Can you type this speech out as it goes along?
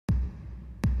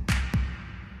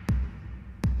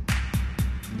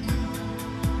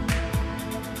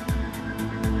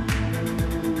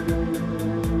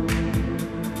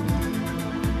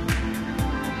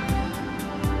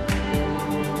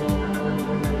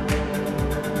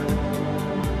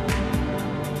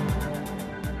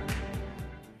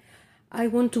I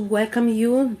want to welcome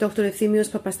you, Dr. Efthimios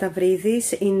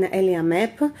Papastavridis, in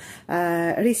ELIAMEP.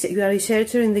 You are a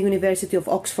researcher in the University of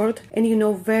Oxford, and you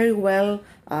know very well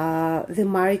the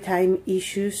maritime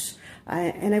issues.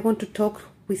 And I want to talk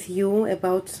with you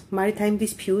about maritime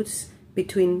disputes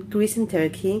between Greece and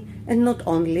Turkey, and not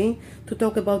only, to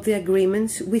talk about the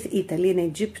agreements with Italy and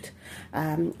Egypt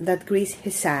that Greece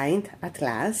has signed at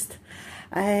last.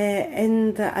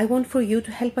 And I want for you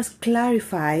to help us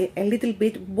clarify a little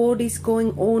bit what is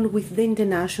going on with the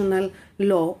international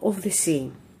law of the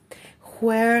sea,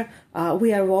 where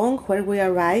we are wrong, where we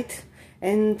are right,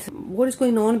 and what is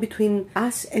going on between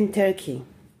us and Turkey.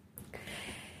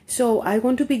 So I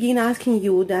want to begin asking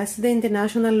you, does the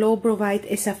international law provide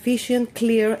a sufficient,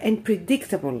 clear and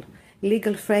predictable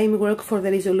legal framework for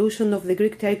the resolution of the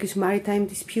Greek-Turkish maritime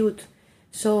dispute?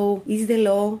 So is the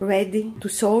law ready to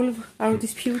solve our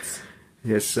disputes?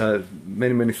 Yes,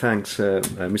 many thanks,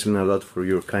 Ms. Leonardo, for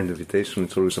your kind invitation.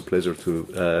 It's always a pleasure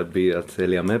to be at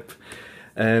ELIAMEP.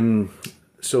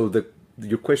 So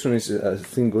your question is, I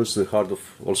think, goes to the heart of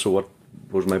also what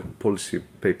was my policy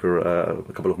paper a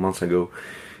couple of months ago,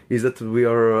 is that we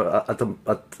are at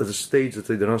a stage that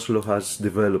the international law has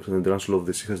developed, and the international law of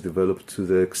the sea has developed to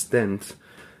the extent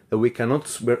that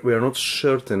we are not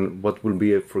certain what will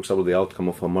be, for example, the outcome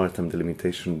of a maritime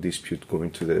delimitation dispute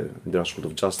going to the International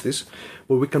Court of Justice,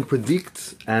 but we can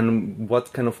predict and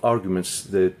what kind of arguments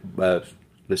the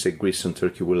let's say Greece and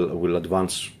Turkey will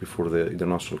advance before the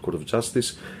International Court of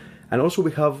Justice. And also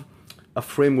we have a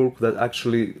framework that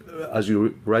actually, as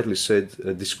you rightly said,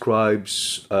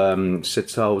 describes,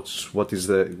 sets out will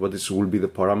be the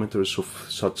parameters of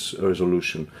such a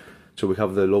resolution. So we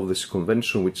have the Law of the Sea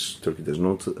Convention, which Turkey is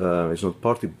not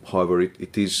party. However,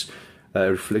 it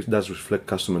does reflect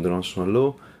custom international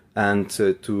law, and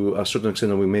to a certain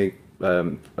extent, we may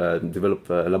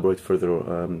elaborate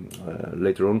further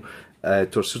later on.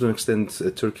 To a certain extent,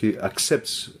 Turkey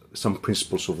accepts some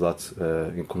principles of that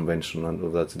convention and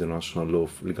of that international law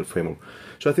legal framework.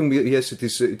 So I think yes, it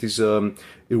is an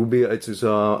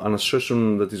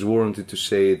assertion that is warranted to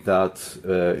say that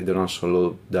international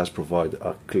law does provide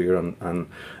a clear and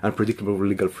predictable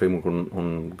legal framework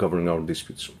on governing our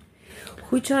disputes.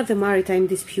 Which are the maritime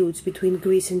disputes between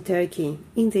Greece and Turkey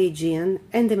in the Aegean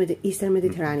and the Eastern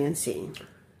Mediterranean Sea?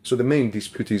 So the main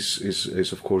dispute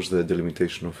is of course the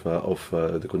delimitation of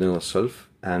the continental shelf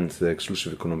and the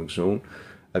exclusive economic zone.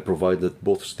 I provide that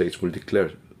both states will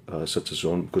declare such a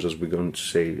zone, because as we're going to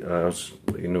say, we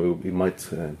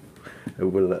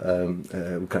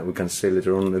can say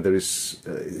later on,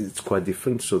 it's quite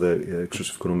different. So the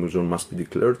exclusive economic zone must be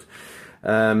declared.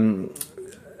 And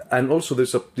also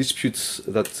there's a dispute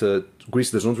that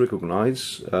Greece does not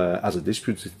recognize as a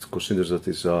dispute. It considers that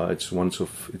its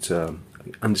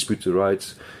undisputed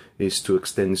rights is to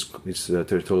extend its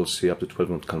territorial sea up to 12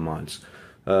 nautical miles.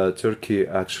 Turkey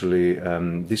actually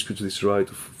disputes this right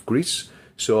of Greece.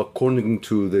 So according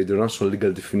to the international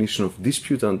legal definition of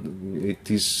dispute, and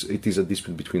it is a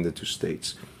dispute between the two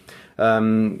states.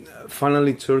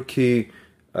 Finally, Turkey,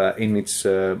 in its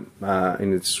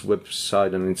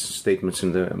website and its statements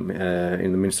in the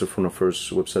Minister of Foreign Affairs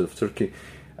website of Turkey,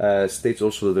 states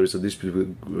also that there is a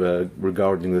dispute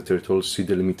regarding the territorial sea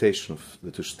delimitation of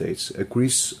the two states.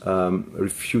 Greece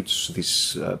refutes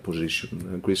this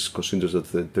position. Greece considers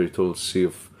that the territorial sea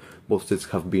of both states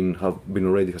has been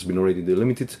already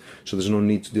delimited, so there's no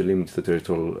need to delimit the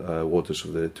territorial waters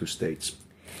of the two states.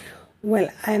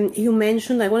 Well, you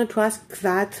mentioned, I wanted to ask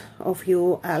that of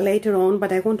you later on,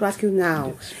 but I want to ask you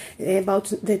now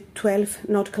about the 12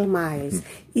 nautical miles.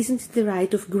 Isn't it the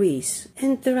right of Greece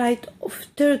and the right of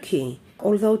Turkey,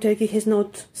 although Turkey has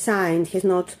not signed, has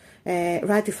not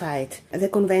ratified the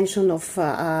Convention of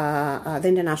the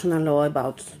International Law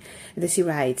about the sea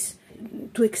rights,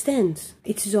 to extend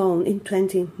its zone in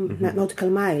 20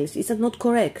 nautical miles? Is that not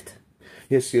correct?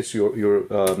 Yes,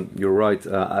 you're right.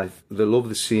 The Law of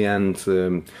the Sea and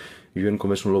UN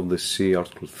Convention Law of the Sea,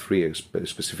 Article 3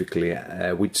 specifically,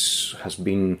 which has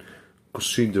been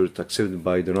accepted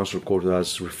by the International Court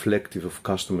as reflective of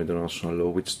customary international law,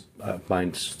 which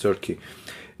binds Turkey,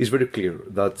 is very clear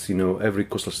that every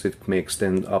coastal state may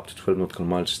extend up to 12 nautical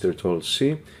miles territorial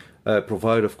sea,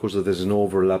 provided, of course, that there's no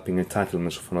overlapping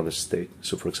entitlements of another state.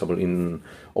 So, for example, in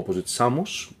opposite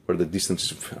Samos, where the distance,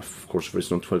 of course,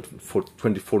 is not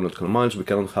 24 nautical miles, we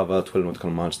cannot have a 12 nautical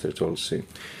miles territorial sea.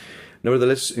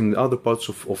 Nevertheless, in other parts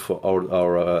of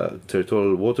our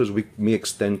territorial waters, we may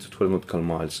extend to 12 nautical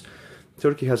miles.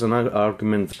 Turkey has an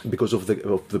argument because of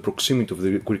the proximity of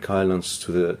the Greek islands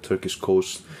to the Turkish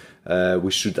coast. We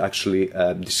should actually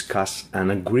discuss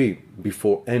and agree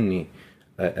before any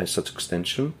such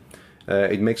extension.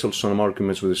 It makes also some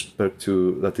arguments with respect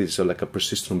to that is like a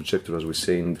persistent objector, as we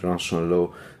say in international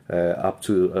law, up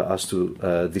to as to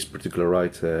this particular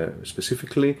right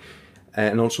specifically,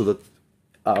 and also that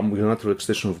unilateral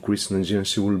extension of Greece and the Aegean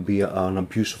Sea will be an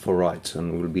abuse of our rights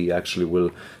and will be actually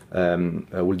will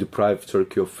deprive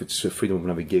Turkey of its freedom of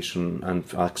navigation and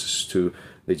access to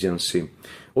the Aegean Sea.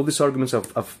 All these arguments I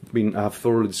have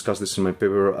thoroughly discussed this in my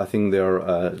paper. I think they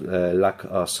are lack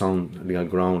a sound legal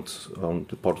ground on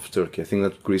the part of Turkey. I think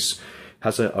that Greece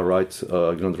has a right,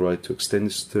 right to extend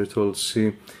its territorial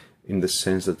sea, in the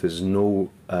sense that there's no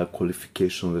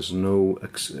qualification, there's no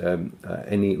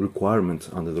any requirement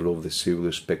under the law of the sea with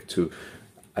respect to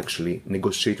actually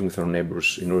negotiating with our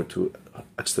neighbours in order to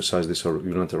exercise this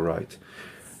unilateral right.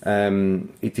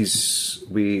 It is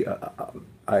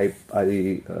I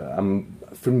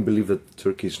firmly believe that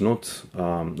Turkey is not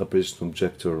a persistent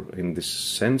objector in this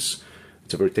sense.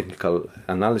 It's a very technical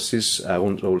analysis. I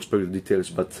will spare you the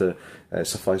details, but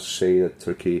suffice to say that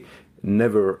Turkey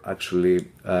never actually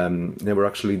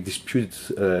disputed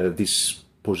this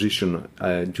position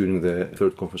during the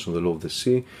third conference on the law of the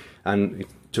sea, and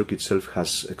Turkey itself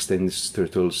has extended its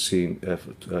territorial sea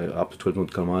up to 12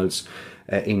 nautical miles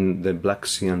in the Black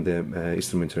Sea and the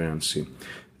Eastern Mediterranean Sea.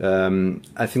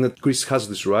 I think that Greece has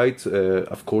this right.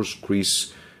 Of course,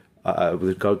 Greece, with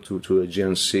regard to the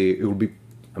Aegean Sea, it will be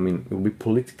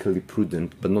politically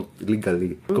prudent, but not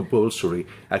legally compulsory,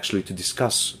 actually, to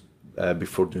discuss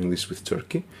before doing this with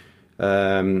Turkey.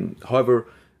 However,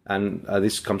 and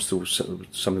this comes to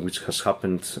something which has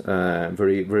happened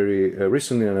very, very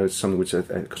recently, and it's something which I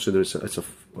consider as a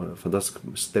fantastic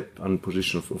step and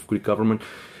position of Greek government,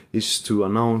 is to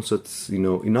announce that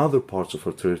in other parts of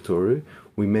our territory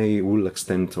will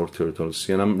extend our territorial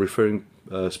sea, and I'm referring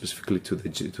specifically to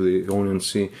the Ionian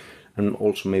Sea and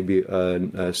also maybe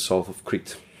south of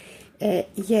Crete.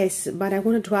 Yes, but I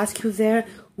wanted to ask you there.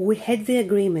 We had the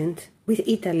agreement with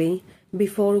Italy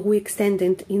before we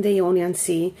extended in the Ionian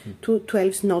Sea to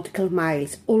 12 nautical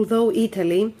miles. Although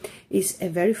Italy is a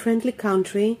very friendly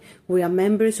country, we are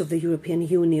members of the European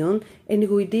Union, and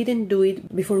we didn't do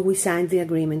it before we signed the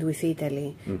agreement with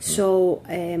Italy. So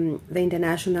the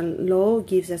international law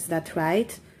gives us that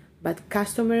right, but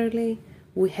customarily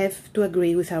we have to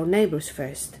agree with our neighbors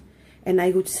first. And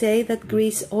I would say that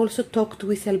Greece also talked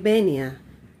with Albania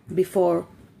before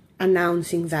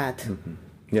announcing that.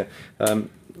 Yeah.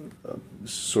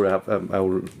 Sorry, I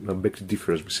will beg to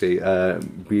differ, as we say.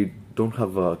 We don't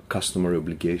have a customary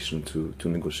obligation to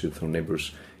negotiate with our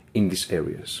neighbours in these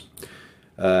areas.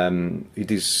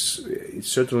 It's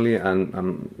certainly, and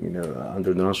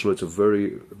under the national law, it's a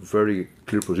very, very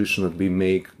clear position that we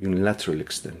may unilaterally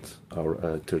extend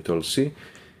our territorial sea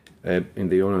in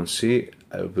the Ionian Sea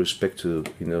with respect to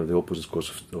the opposite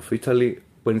coast of Italy.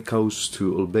 When it comes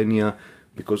to Albania,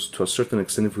 because to a certain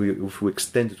extent, if we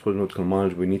extend it 12 nautical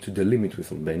miles, we need to delimit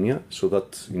with Albania, so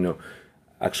that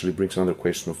actually brings another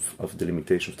question of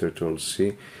delimitation of territorial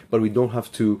sea. But we don't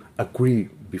have to agree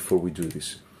before we do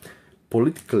this.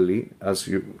 Politically, as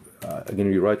you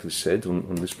rightly said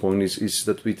on this point, is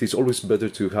that it is always better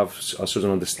to have a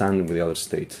certain understanding with the other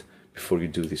state before you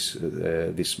do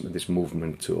this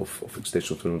movement of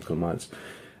extension of 12 nautical miles.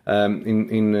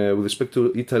 With respect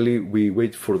to Italy, we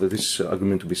wait for this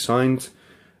agreement to be signed.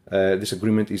 This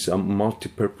agreement is a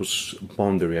multi-purpose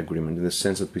boundary agreement, in the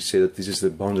sense that we say that this is the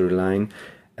boundary line,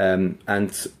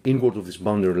 and inward of this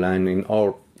boundary line, in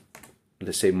our,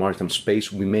 let's say, maritime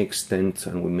space, we may extend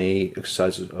and we may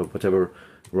exercise whatever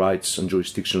rights and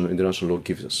jurisdiction international law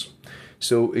gives us.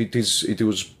 So it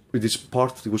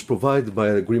was provided by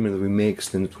an agreement that we may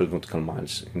extend 12 nautical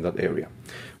miles in that area.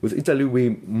 With Italy, we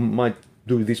might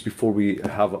do this before we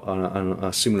have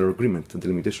a similar agreement, a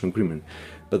delimitation agreement,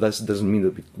 but that doesn't mean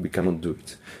that we cannot do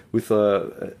it. With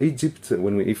Egypt,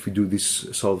 if we do this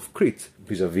south of Crete,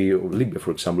 vis-a-vis Libya,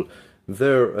 for example,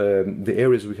 there the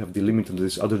areas we have delimited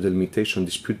this other delimitation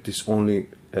dispute this only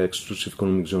exclusive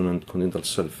economic zone and continental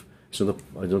shelf. It's not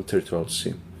a territorial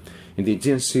sea. In the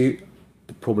Aegean Sea,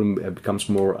 the problem becomes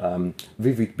more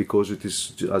vivid because it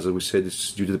is, as we said,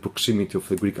 it's due to the proximity of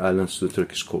the Greek islands to the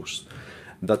Turkish coast.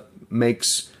 That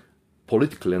makes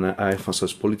politically, and I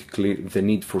emphasize politically, the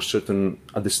need for certain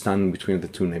understanding between the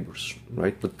two neighbors,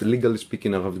 right? But legally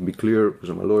speaking, I have to be clear, because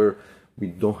I'm a lawyer, we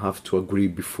don't have to agree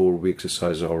before we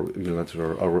exercise our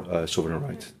unilateral, our sovereign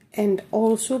right. And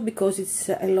also because it's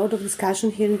a lot of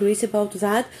discussion here in Greece about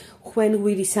that, when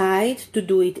we decide to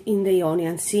do it in the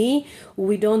Ionian Sea,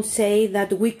 we don't say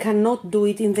that we cannot do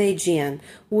it in the Aegean.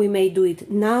 We may do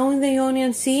it now in the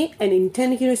Ionian Sea and in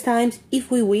 10 years' time, if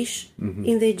we wish,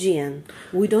 in the Aegean.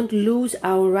 We don't lose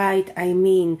our right,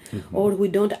 or we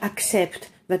don't accept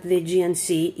that the Aegean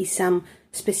Sea is some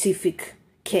specific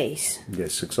case.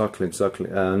 Yes, exactly.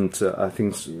 And I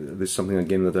think there's something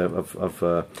again that I've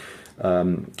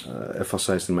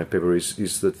emphasized in my paper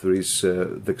is that there is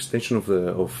the extension of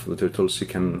the territorial sea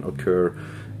can occur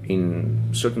in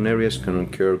certain areas, can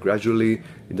occur gradually.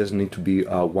 It doesn't need to be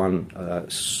one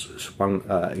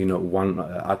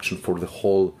action for the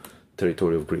whole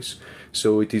territory of Greece.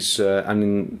 So it is,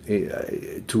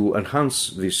 to enhance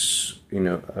this,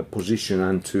 position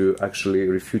and to actually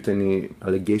refute any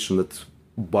allegation that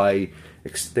by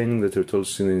extending the territorial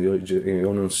sea in the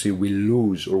Ionian Sea we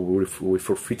lose or we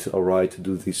forfeit our right to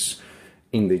do this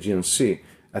in the Aegean Sea.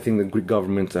 I think the Greek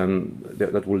government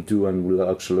that will do and will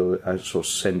actually also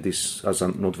send this as a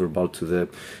note verbal to the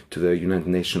United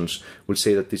Nations, will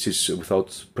say that this is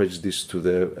without prejudice to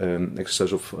the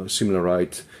exercise of similar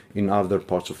right in other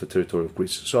parts of the territory of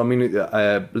Greece. So I mean,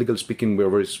 legally speaking, we are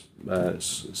very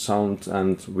sound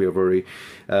and we are very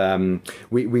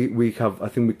we have, I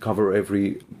think we cover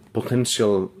every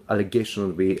potential allegation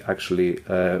that we actually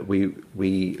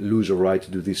we lose a right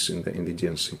to do this in the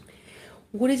Aegean Sea.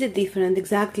 What is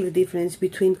exactly the difference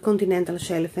between continental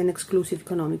shelf and exclusive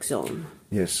economic zone?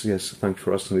 Yes, thank you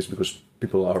for asking this because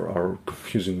people are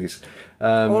confusing this.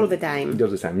 All the time. All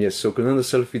the time, yes. So continental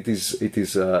shelf, it's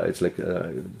like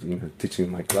teaching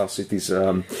in my class. It is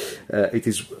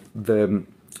the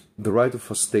right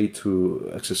of a state to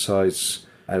exercise.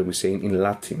 We say in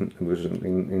Latin, because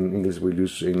in English we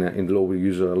use in law we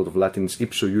use a lot of Latin. It's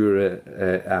ipso jure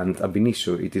and ab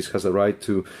initio. It has a right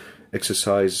to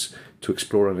exercise, to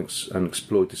explore and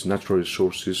exploit its natural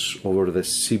resources over the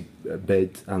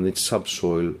seabed and its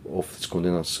subsoil of its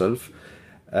continental shelf.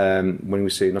 When we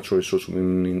say natural resources, we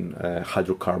mean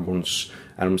hydrocarbons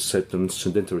and certain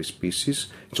sedentary species.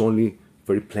 It's only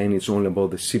very plain, it's only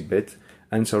about the seabed,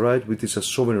 and it's a right which is a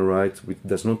sovereign right which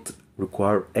does not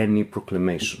require any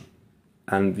proclamation.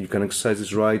 And you can exercise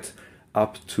this right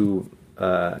up to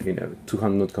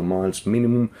 200 nautical miles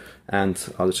minimum, and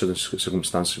under certain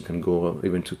circumstances you can go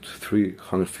even to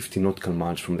 350 nautical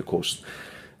miles from the coast.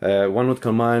 1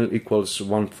 nautical mile equals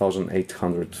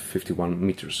 1,851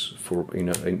 meters for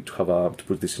to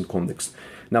put this in context.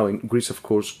 Now in Greece, of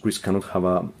course, Greece cannot have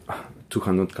a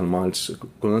 200 nautical miles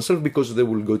continental because they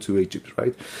will go to Egypt,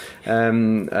 right?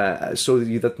 So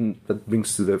that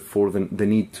brings to the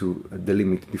need to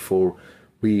delimit before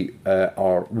we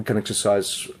can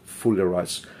exercise full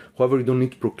rights. However, you don't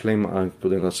need to proclaim a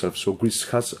continental shelf. So Greece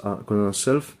has a continental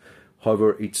shelf.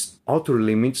 However, its outer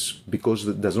limits, because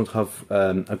it does not have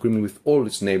agreement with all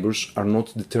its neighbors, are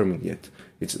not determined yet.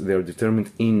 They are determined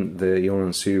in the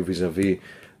Ionian Sea vis-à-vis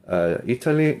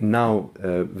Italy, now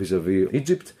vis-à-vis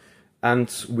Egypt, and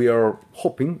we are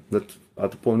hoping that at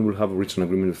the point we'll have reached an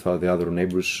agreement with the other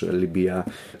neighbors, Libya,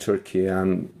 Turkey,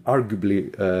 and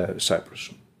arguably Cyprus.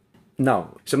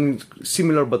 Now, something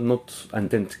similar but not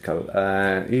identical.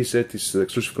 EEZ is the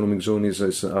exclusive economic zone. Is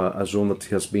a zone that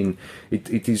has been.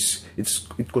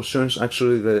 It concerns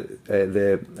actually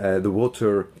the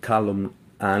water column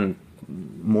and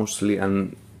mostly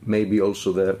and maybe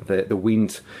also the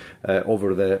wind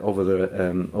over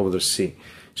the sea.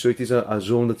 So it is a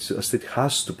zone that a state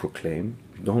has to proclaim.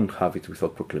 You don't have it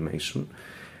without proclamation.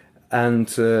 And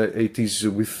it is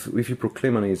if you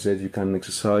proclaim an EEZ, you can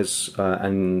exercise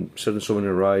and certain sovereign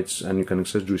rights, and you can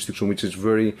exercise jurisdiction, which is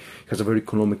has a very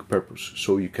economic purpose.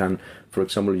 So you can, for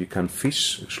example, you can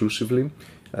fish exclusively,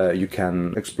 you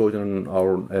can exploit on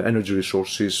our energy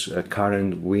resources,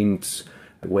 current, wind,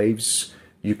 waves.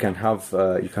 You can have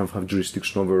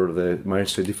jurisdiction over the marine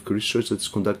scientific research that's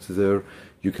conducted there.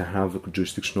 You can have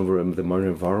jurisdiction over the marine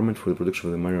environment for the protection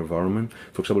of the marine environment.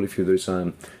 For example, if there is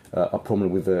a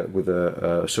problem with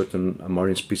a certain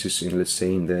marine species in, let's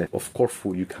say, of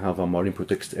Corfu, you can have a marine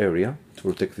protected area to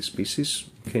protect the species.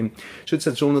 Okay, so it's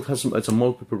a zone that it's a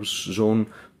multi-purpose zone,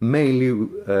 mainly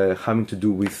having to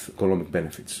do with economic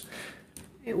benefits.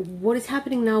 What is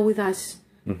happening now with us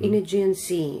in Aegean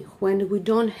Sea when we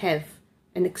don't have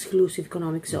an exclusive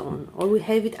economic zone, or we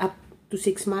have it up to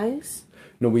 6 miles?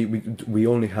 No, we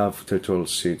only have territorial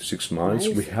sea to 6 miles.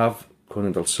 Nice. We have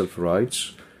continental shelf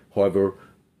rights. However,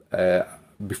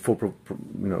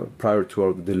 prior to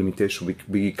our delimitation,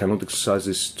 we cannot exercise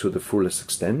this to the fullest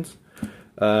extent.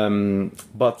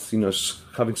 But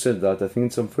having said that, I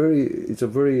think it's a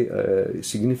very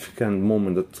significant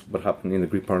moment that happened in the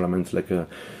Greek Parliament, like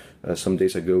some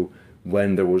days ago,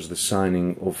 when there was the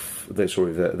signing of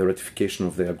the ratification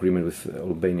of the agreement with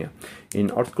Albania.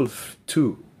 In Article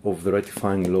 2 of the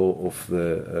ratifying law of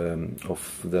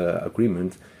the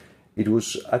agreement, it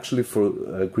was actually for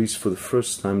Greece for the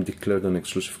first time declared an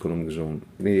exclusive economic zone.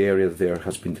 The area there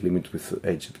has been delimited with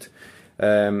Egypt.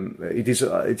 It is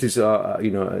it's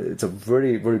a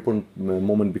very very important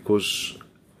moment because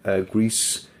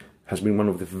Greece has been one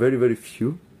of the very very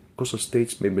few coastal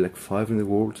states, maybe like 5 in the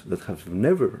world, that have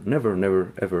never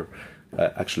ever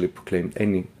actually proclaimed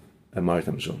any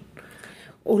maritime zone.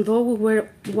 Although we were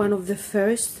one of the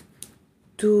first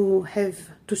to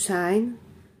sign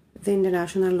the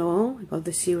international law about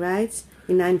the sea rights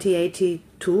in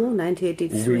 1982,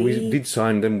 1983. We did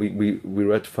sign them. We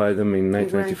ratified them in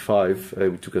 1995.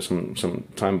 It took us some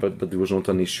time, but there was not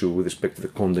an issue with respect to the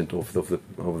content of the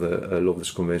law of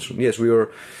this convention. Yes,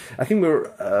 I think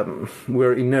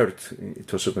we're inert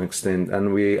to a certain extent,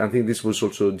 and I think this was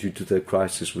also due to the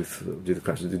crisis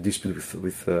the dispute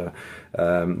with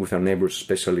our neighbors,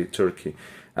 especially Turkey.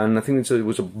 And I think it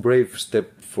was a brave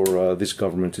step for this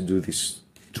government to do this.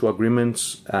 2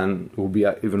 agreements, and it will be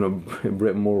even a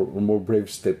more brave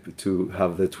step to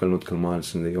have the 12 nautical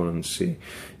miles in the Ionian Sea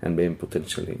and then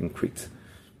potentially in Crete.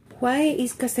 Why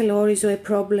is Castellorizo a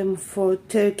problem for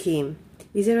Turkey?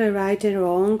 Is there a right and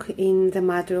wrong in the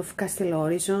matter of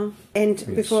Castellorizo? And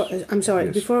yes.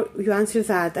 Before you answer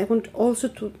that, I want also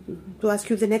to ask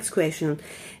you the next question.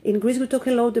 In Greece, we talk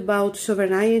a lot about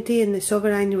sovereignty and the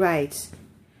sovereign rights.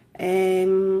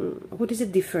 What is the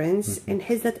difference, and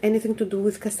has that anything to do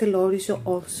with Castellorizo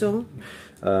also?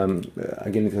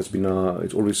 Again, it has been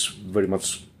it's always very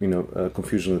much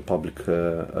confusion in the public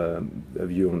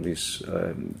view on this.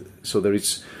 So there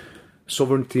is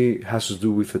sovereignty has to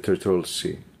do with the territorial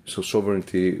sea. So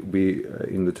sovereignty,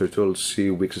 in the territorial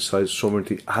sea we exercise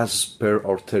sovereignty as per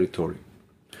our territory.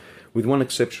 With one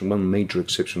exception, one major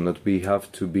exception, that we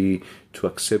have to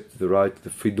accept the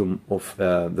freedom of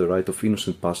the right of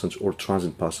innocent passage or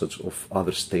transit passage of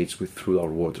other states through our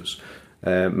waters.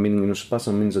 Meaning innocent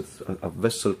passage means that a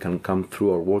vessel can come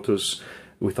through our waters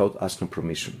without asking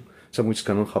permission, something which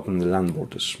cannot happen in the land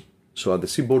borders. So at the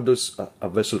sea borders, a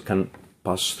vessel can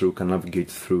can navigate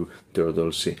through the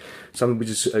territorial sea. Something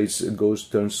which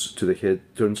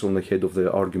turns on the head of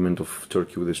the argument of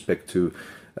Turkey with respect to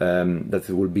that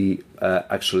it will be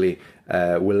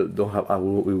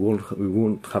we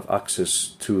won't have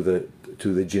access to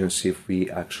the Aegean Sea if we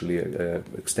actually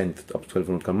extend it up to 12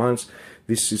 nautical miles.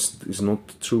 This is not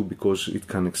true because it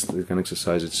can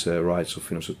exercise its rights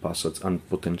of innocent passage and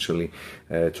potentially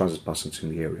transit passage in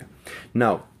the area.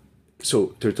 Now,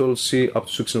 so territorial sea up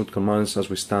to 6 nautical miles as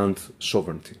we stand,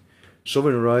 sovereignty.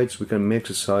 Sovereign rights we can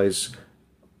exercise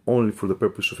only for the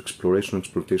purpose of exploration and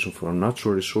exploitation for our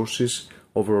natural resources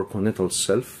over our continental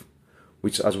self,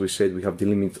 which, as we said, we have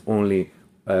delimited only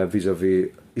vis-à-vis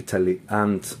Italy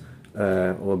and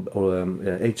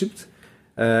Egypt,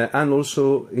 and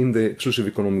also in the exclusive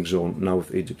economic zone now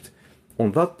with Egypt.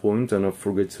 On that point, and I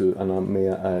may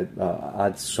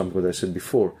add something that I said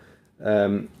before,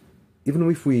 even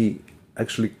if we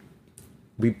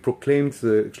proclaimed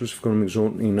the exclusive economic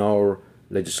zone in our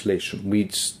legislation, we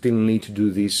still need to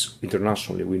do this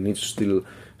internationally. We need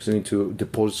to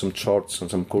deposit some charts and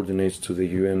some coordinates to the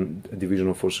UN Division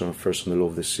of Ocean Affairs and the Law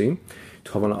of the Sea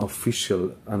to have an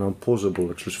official and opposable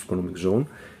exclusive economic zone.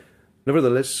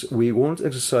 Nevertheless, we won't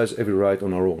exercise every right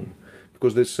on our own,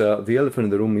 because the elephant in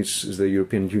the room is the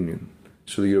European Union.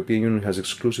 So the European Union has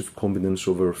exclusive competence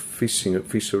over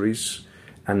fisheries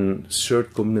and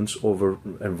shared competence over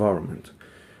environment.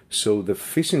 So the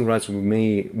fishing rights we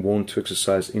may want to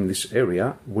exercise in this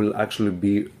area will actually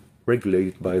be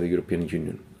regulated by the European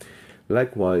Union.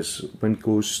 Likewise, when it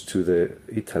goes to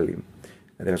Italy,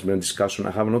 there has been a discussion.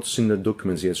 I have not seen the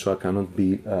documents yet, so I cannot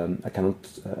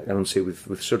say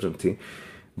with certainty.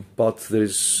 But there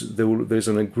is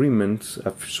an agreement.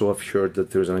 So I've heard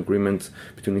that there is an agreement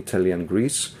between Italy and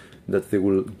Greece that they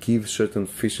will give certain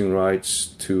fishing rights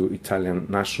to Italian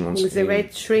nationals. With the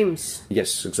red shrimps.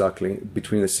 Yes, exactly.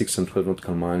 Between the 6 and 12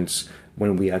 nautical miles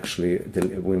when we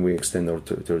extend our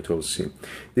territorial sea.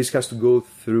 This has to go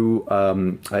through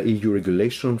EU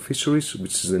regulation on fisheries,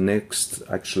 which is the next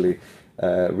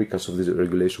recast of this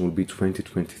regulation will be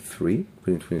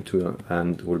 2022,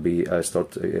 and will be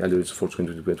start for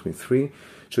 2023.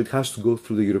 So it has to go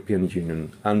through the European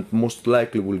Union, and most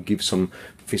likely will give some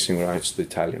fishing rights to the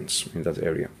Italians in that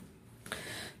area.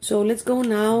 So let's go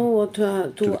now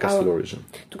to Castellorizo.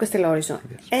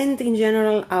 Yes. And in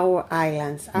general our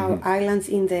islands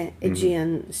in the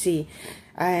Aegean Sea.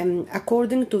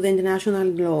 According to the international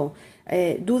law,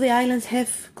 do the islands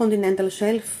have continental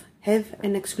shelf, have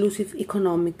an exclusive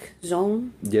economic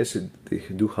zone? Yes, they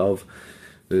do have.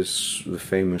 There's the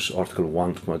famous Article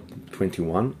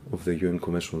 121 of the UN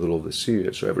Convention on the Law of the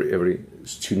Sea. So every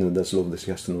student that does Law of the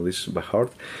Sea has to know this by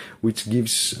heart, which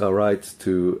gives a right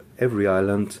to every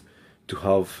island to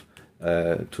have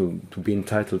to be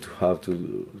entitled to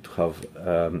have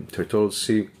territorial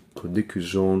sea,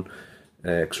 contiguous zone,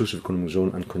 exclusive economic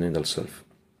zone, and continental shelf.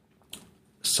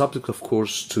 Subject, of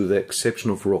course, to the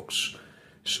exception of rocks.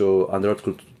 So under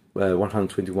Article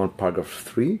 121, paragraph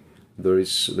 3, there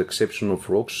is the exception of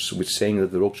rocks, which saying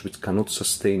that the rocks which cannot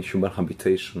sustain human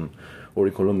habitation or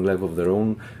economic life of their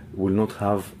own will not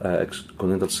have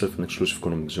continental shelf and exclusive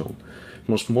economic zone.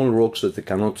 Most small rocks that they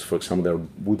cannot, for example, there are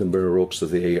wooden barrier rocks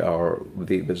that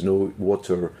there's no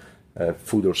water,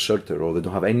 food or shelter, or they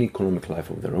don't have any economic life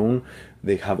of their own.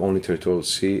 They have only territorial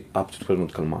sea up to 12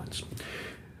 nautical miles.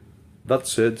 That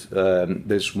said,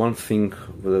 there's one thing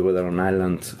whether an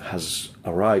island has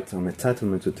a right, an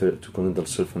entitlement to continental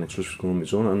shelf and exclusive economic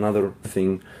zone. Another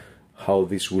thing, how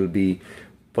this will be,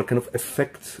 what kind of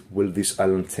effect will this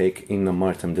island take in a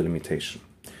maritime delimitation?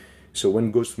 So when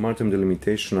it goes to maritime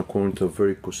delimitation, according to a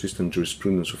very consistent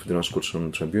jurisprudence of international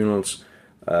constitutional tribunals,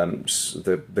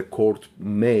 the court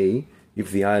may, if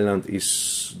the island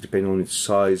is, depending on its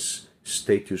size,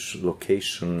 status,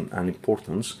 location, and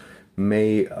importance,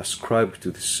 may ascribe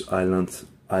to this island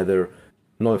either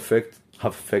no effect,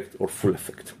 half effect, or full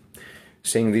effect.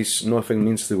 Saying this, no effect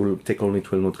means they will take only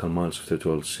 12 nautical miles of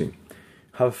territorial sea.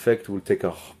 Half effect will take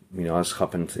as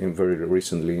happened very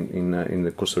recently in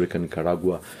the Costa Rica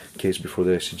Nicaragua case before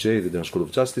the ICJ, the International Court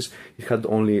of Justice. It had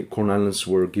only Corn Islands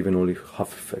were given only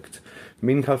half effect.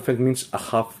 Meaning half effect means a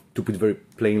half, to put it very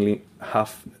plainly,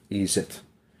 half EZ.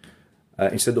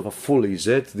 Instead of a full EZ,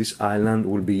 this island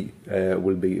will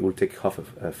take half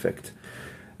effect.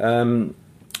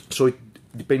 So it,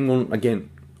 depending on again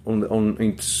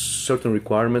on certain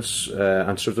requirements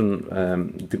and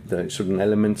certain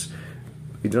elements,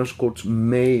 international courts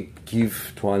may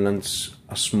give to islands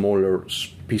a smaller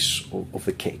piece of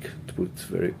the cake, to put it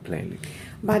very plainly.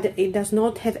 But it does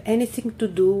not have anything to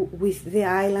do with the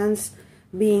islands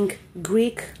being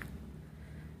Greek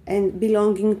and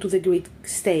belonging to the Greek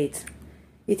state.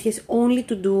 It has only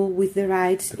to do with the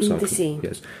rights in the sea.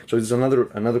 Yes. So it's another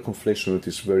conflation that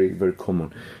is very, very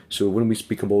common. So when we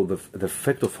speak about the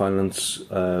effect of islands,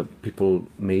 people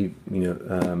may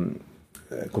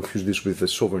confuse this with the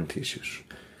sovereignty issues.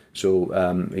 So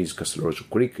is Castelrojo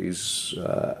Greek? Is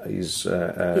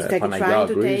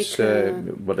Panagaia Greece?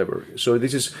 Whatever. So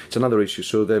it's another issue.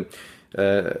 So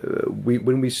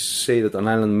when we say that an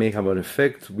island may have an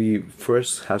effect, we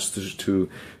first has to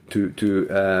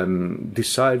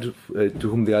decide to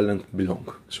whom the island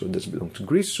belong. So does it belong to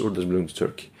Greece or does it belong to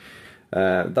Turkey?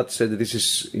 That said, this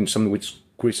is in something which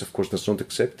Greece, of course, does not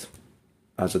accept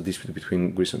as a dispute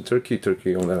between Greece and Turkey.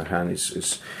 Turkey, on the other hand,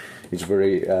 is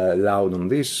very loud on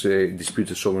this, dispute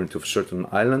the sovereignty of certain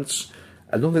islands.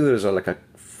 I don't think there is a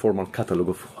formal catalogue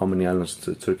of how many islands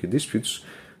Turkey disputes.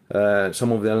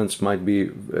 Some of the islands might be,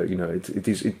 it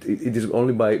is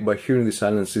only by hearing these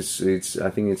islands. I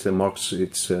think it marks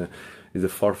the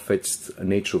far-fetched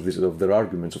nature of their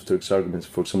arguments, of Turkey's arguments.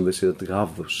 For example, they say that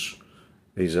Gavdos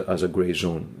is as a grey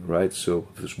zone, right? So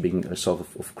this being south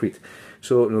of Crete,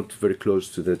 so not very close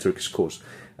to the Turkish coast.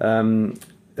 However,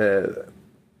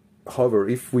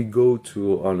 if we go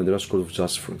to an international court of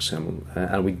justice, for example,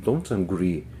 and we don't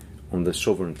agree on the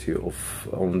sovereignty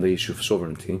on the issue of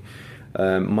sovereignty,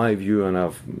 my view, and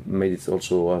I've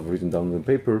written down in the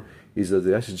paper, is that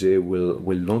the ICJ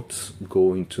will not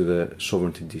go into the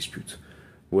sovereignty dispute.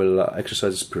 Will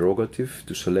exercise its prerogative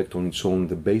to select on its own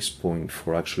the base point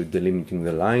for actually delimiting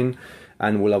the line,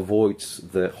 and will avoid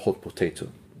the hot potato,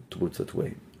 to put it that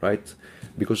way, right?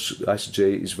 Because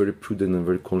ICJ is very prudent and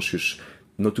very conscious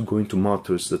not to go into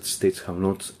matters that states have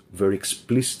not very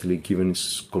explicitly given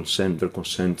their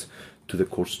consent to the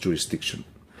court's jurisdiction.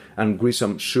 And Greece,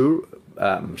 I'm sure.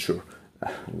 We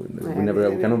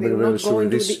cannot be very sure in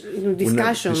this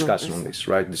discussion on this,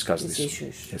 right? Discuss this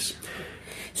issues. Yes.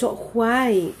 So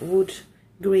why would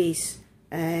Greece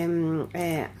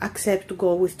accept to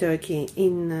go with Turkey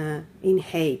in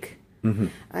Hague? Mm-hmm.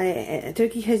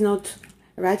 Turkey has not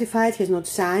ratified, has not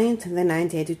signed the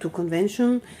 1982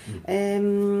 convention.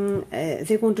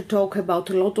 They want to talk about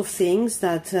a lot of things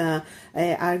that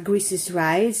are Greece's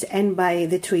rights and by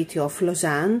the Treaty of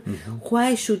Lausanne. Mm-hmm.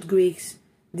 Why should Greece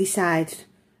decide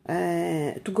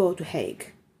to go to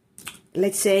Hague?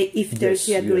 Let's say if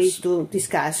Turkey agrees to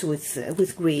discuss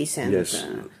with Greece. And, yes,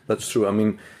 that's true. I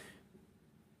mean,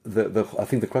 I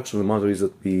think the crux of the matter is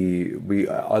that we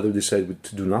either decide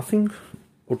to do nothing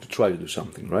or to try to do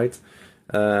something, right?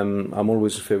 I'm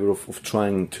always in favor of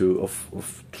trying to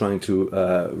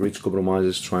reach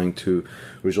compromises, trying to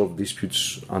resolve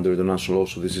disputes under the national law.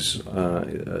 So this is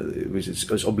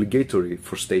it's obligatory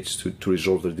for states to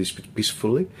resolve their dispute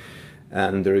peacefully.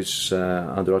 And there is,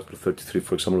 under Article 33,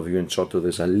 for example, of the UN Charter,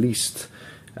 there's a list,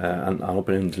 an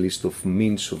open-ended list of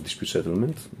means of dispute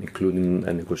settlement, including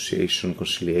a negotiation,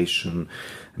 conciliation,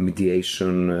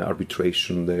 mediation,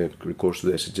 arbitration, the recourse to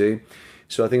the SJ.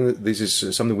 So I think that this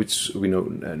is something which we know,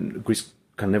 and Greece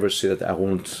can never say that I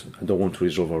don't want to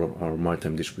resolve our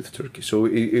maritime dispute with Turkey. So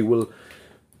it will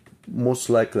most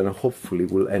likely and hopefully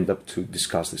will end up to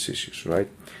discuss these issues, right?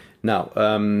 Now,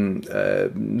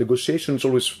 negotiation is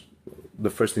always the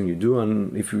first thing you do,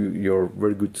 and if you're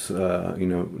very good,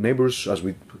 neighbors, as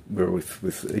we were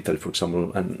with Italy, for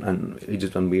example, and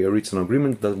Egypt, and we reach an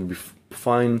agreement, that will be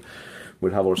fine.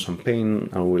 We'll have our champagne,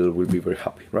 and we'll be very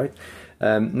happy, right?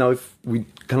 Now, if we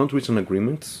cannot reach an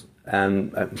agreement,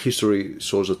 and history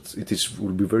shows that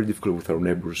will be very difficult with our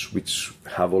neighbors, which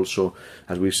have also,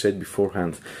 as we said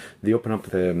beforehand, they open up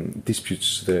the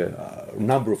disputes, the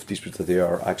number of disputes that they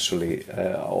are actually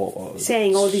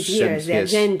saying all these years, the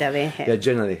agenda they had. The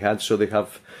agenda they had. So they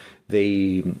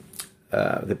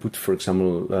put, for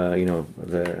example,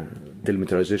 the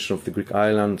delimitation of the Greek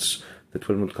islands, the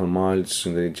 12 nautical miles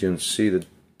in the Aegean Sea, the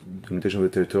delimitation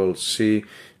of the territorial sea,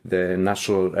 the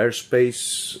national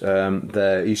airspace,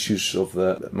 the issues of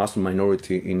the Muslim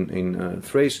minority in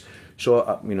Thrace, so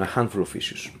a handful of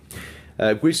issues.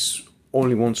 Greece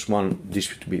only wants one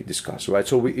dispute to be discussed, right?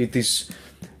 So it is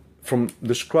from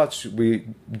the scratch. We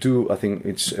do. I think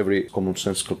it's every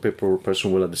commonsensical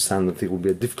person will understand that it will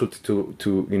be a difficult to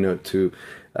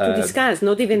discuss,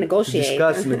 not even negotiate.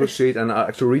 Discuss, negotiate, and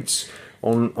actually reach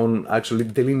on actually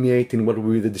delineating what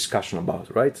will be the discussion about,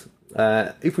 right?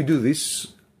 If we do this,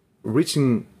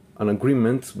 reaching an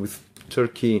agreement with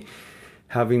Turkey,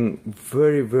 having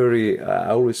very, very,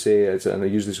 I always say, and I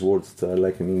use this word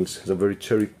like in English, has a very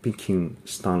cherry-picking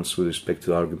stance with respect to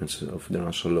the arguments of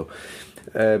international law.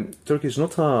 Turkey is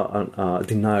not a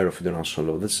denier of international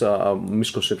law. That's a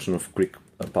misconception of Greek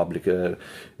public. And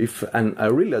I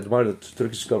really admire the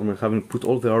Turkish government having put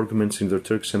all the arguments in their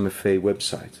Turkish MFA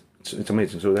website. It's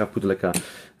amazing. So they have put like a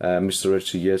Mr.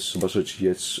 Erciyes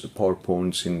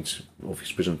PowerPoints of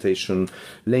his presentation,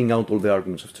 laying out all the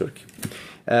arguments of Turkey.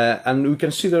 And we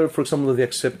can see there, for example, that they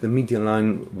accept the median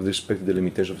line with respect to the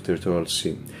limitation of the territorial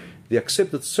sea. They accept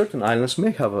that certain islands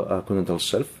may have a continental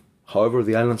shelf. However,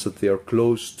 the islands that they are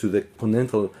close to the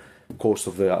continental coast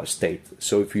of the state.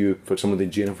 So if you, for example, the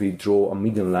Aegean, if we draw a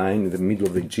median line in the middle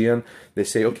of the Aegean, they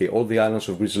say, okay, all the islands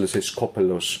of Greece, let's say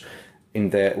Skopelos, in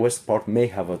the west part may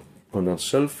have a continental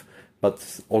shelf,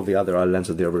 but all the other islands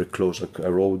that they are very close, like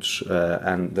Rhodes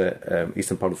and the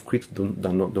eastern part of Crete,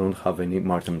 don't have any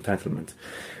maritime entitlement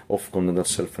of continental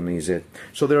shelf and EEZ.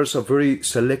 So there is a very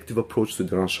selective approach to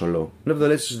international law.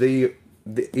 Nevertheless,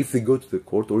 if they go to the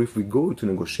court or if we go to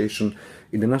negotiation,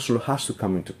 international law has to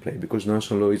come into play, because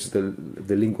international law is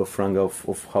the lingua franca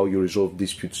of how you resolve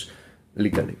disputes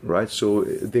legally, right? So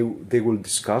they will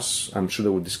discuss, I'm sure they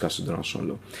will discuss international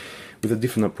law with the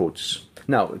different approaches.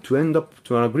 Now, to end up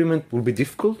to an agreement will be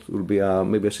difficult. It will be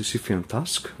maybe a Sisyphean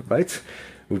task, right?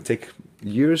 It will take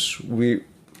years. The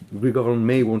Greek government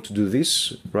may want to do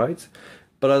this, right?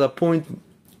 But at a point,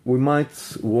 we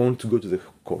might want to go to the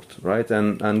court, right?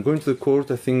 And going to the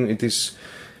court, I think it is,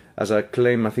 as I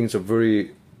claim, I think it's a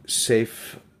very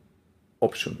safe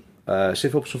option.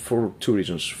 Safe option for two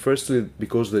reasons. Firstly,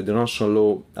 because the international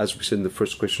law, as we said in the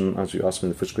first question, as you asked me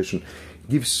in the first question,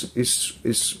 is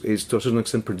to a certain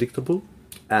extent predictable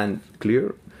and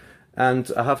clear. And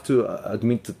I have to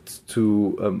admit that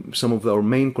to some of our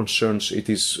main concerns, it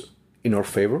is in our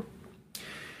favor.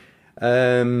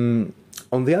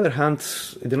 On the other hand,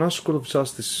 the International Court of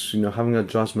Justice, having a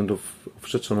judgment of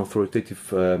such an authoritative,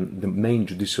 the main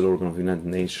judicial organ of the United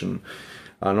Nations,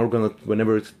 an organ that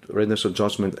whenever it renders a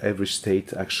judgment, every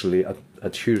state actually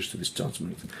adheres to this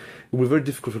judgment. It will be very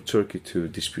difficult for Turkey to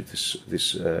dispute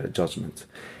this judgment.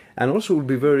 And also it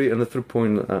will be and the third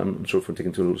point, I'm sorry for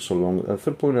taking so long, the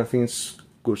third point I think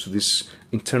goes to this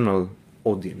internal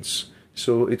audience.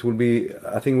 So I think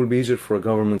it will be easier for a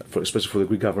government, especially for the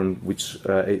Greek government, which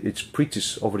it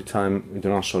preaches over time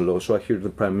international law. So I hear the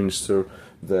Prime Minister,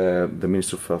 the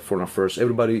Minister of Foreign Affairs,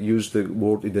 everybody use the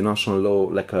word international law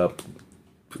like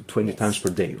 20 times per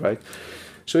day, right?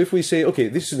 So if we say, okay,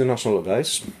 this is the national law,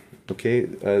 guys, okay,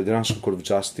 the International Court of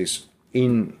Justice,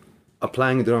 in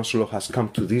applying the international law, has come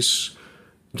to this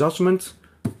judgment,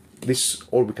 this is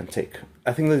all we can take.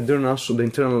 I think that the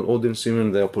internal audience,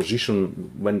 even the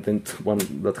opposition, when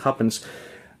that happens,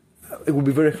 it will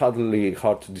be very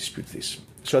hard to dispute this.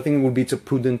 So I think it will be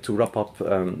prudent to wrap up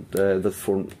that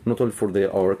for not only for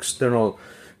our external,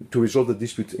 to resolve the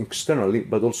dispute externally,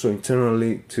 but also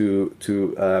internally to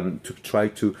try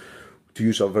to to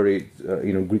use a very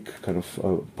Greek kind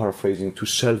of paraphrasing, to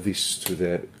sell this to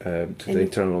the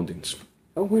internal audience.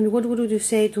 What would you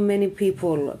say to many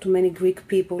people, to many Greek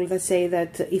people that say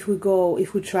that if we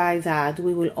try that,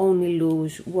 we will only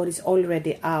lose what is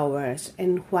already ours,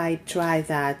 and why try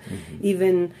that?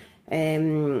 Even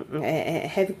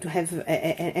having to have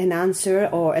an answer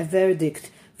or a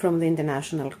verdict from the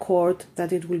international court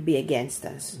that it will be against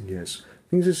us. Yes, I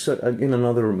think this is again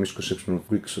another misconception of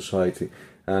Greek society,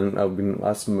 and I've been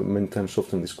asked many times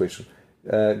often this question.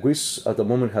 Greece at the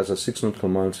moment has a 6 nautical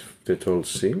miles of territorial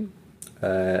sea,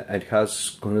 and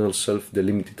has continental self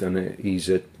delimited and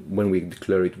EEZ when we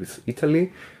declare it with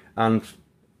Italy, and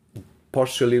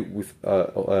partially with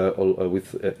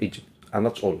Egypt, and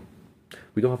that's all.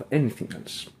 We don't have anything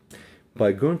else.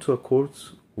 By going to a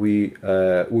court, we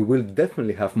will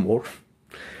definitely have more.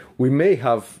 We may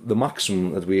have the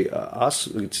maximum that we ask.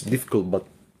 It's difficult, but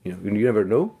you never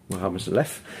know what happens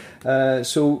left.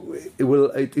 So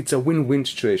it's a win-win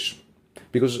situation,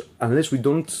 because unless we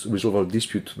don't resolve our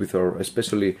dispute with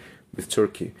especially with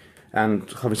Turkey, and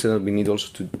having said that, we need also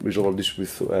to resolve our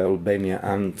dispute with Albania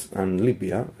and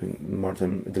Libya in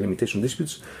maritime delimitation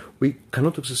disputes. We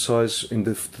cannot exercise in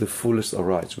the fullest our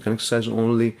rights. We can exercise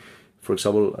only, for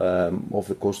example, off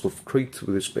the coast of Crete,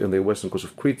 on the western coast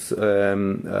of Crete,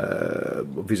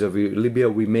 vis-à-vis Libya.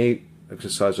 We may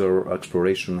exercise our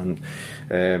exploration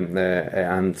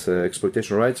and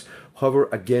exploitation rights. However,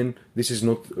 again, this is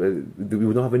not.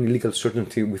 We don't have any legal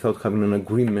certainty without having an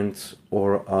agreement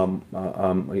or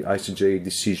ICJ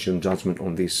decision judgment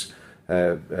on this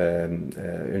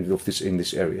in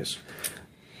these areas.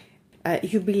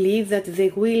 You believe that they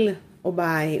will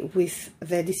obey with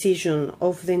the decision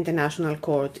of the International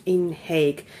Court in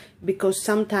Hague, because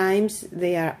sometimes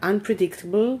they are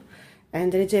unpredictable,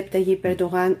 and Recep Tayyip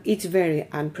Erdogan, it's very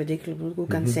unpredictable, we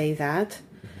can say that.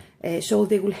 So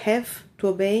they will have to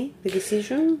obey the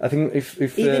decision? I think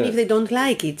if even if they don't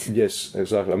like it. Yes,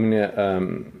 exactly. I mean,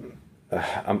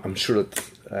 I'm sure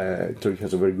that Turkey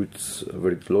has very good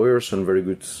lawyers and very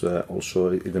good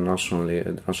also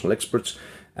international experts.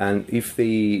 And if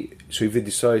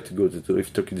decide to go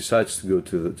if Turkey decides to go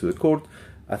to the court,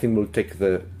 I think we'll take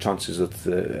the chances that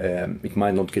it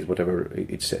might not get whatever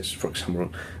it says. For example,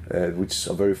 which is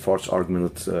a very false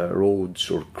argument that Rhodes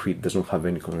or Crete does not have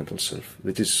any continental self.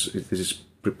 This is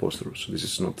preposterous. This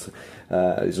is not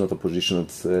a position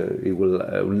that it will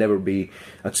never be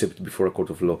accepted before a court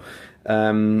of law.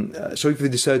 So if they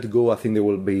decide to go, I think they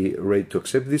will be ready to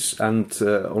accept this. And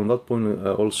on that point,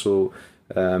 also,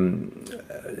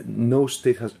 no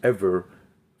state has ever,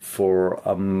 for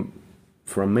a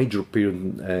major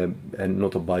period, and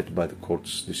not abide by the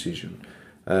court's decision.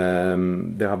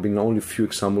 There have been only a few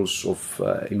examples of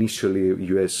initially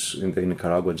U.S. in the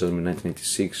Nicaragua judgment in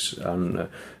 1986 and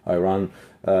Iran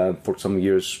for some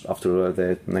years after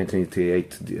the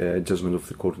 1988 judgment of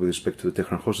the court with respect to the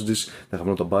Tehran hostages. They have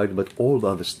not abided, but all the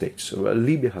other states.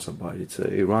 Libya has abided,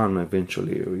 Iran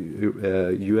eventually,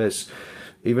 U.S.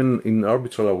 Even in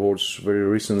arbitral awards, very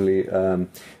recently,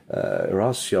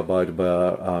 Russia abided by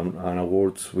an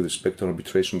award with respect to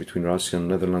arbitration between Russia and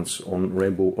Netherlands on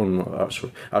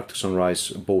Arctic Sunrise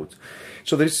boat.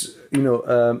 So there's,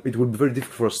 it would be very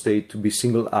difficult for a state to be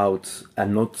singled out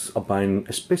and not abiding,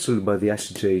 especially by the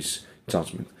ICJ's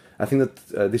judgment. I think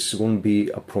that this won't be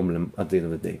a problem at the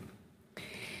end of the day.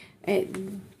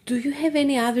 Do you have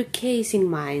any other case in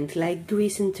mind, like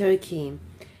Greece and Turkey,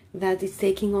 that is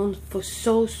taking on for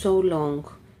so long,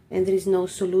 and there is no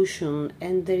solution,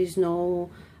 and there is no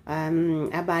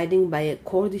abiding by a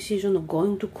court decision or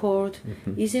going to court?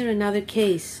 Is there another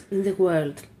case in the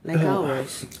world like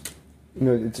ours?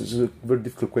 No, it's a very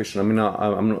difficult question. I mean,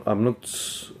 I'm not.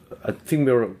 I think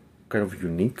we are kind of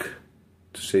unique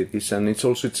to say this, and it's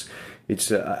also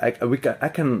I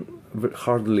can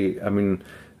hardly. I mean,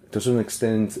 to some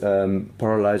extent,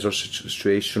 paralyze our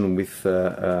situation with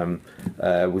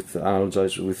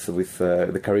analogize with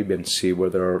the Caribbean Sea, where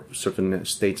there are certain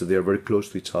states that they are very close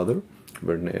to each other,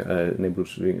 very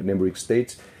neighboring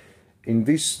states. In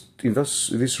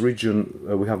this region,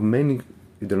 we have many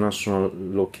international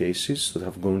law cases that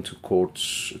have gone to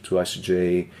courts, to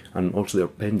ICJ, and also they are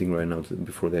pending right now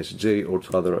before the ICJ or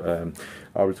to other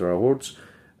arbitral awards.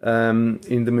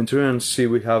 In the Mediterranean Sea,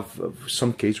 we have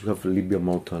some cases. We have Libya,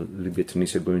 Malta, Libya,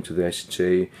 Tunisia going to the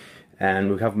ICJ,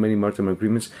 and we have many maritime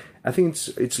agreements. I think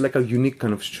it's like a unique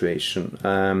kind of situation.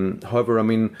 However, I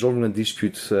mean, resolving a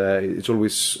dispute, it's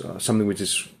always something which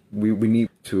is we need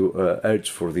to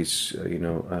urge for this,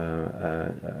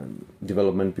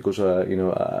 development, because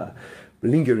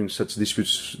lingering such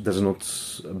disputes does not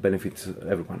benefit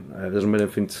everyone. It doesn't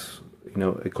benefit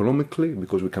economically,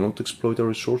 because we cannot exploit our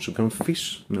resources, we cannot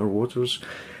fish in our waters,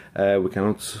 we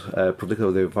cannot protect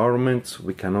the environment,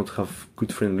 we cannot have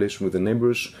good friendly relations with the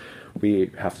neighbors.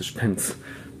 We have to spend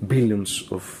billions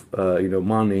of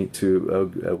money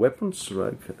to weapons,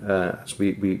 right? As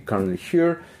we currently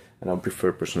hear, and I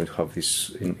prefer personally to have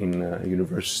this in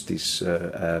universities,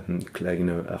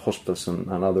 hospitals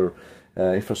and other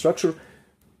infrastructure.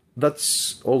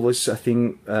 That's always, I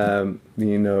think,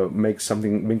 makes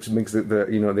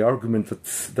the argument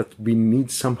that we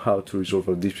need somehow to resolve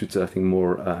our disputes, I think,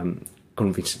 more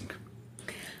convincing.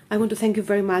 I want to thank you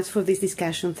very much for this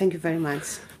discussion. Thank you very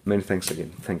much. Many thanks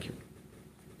again. Thank you.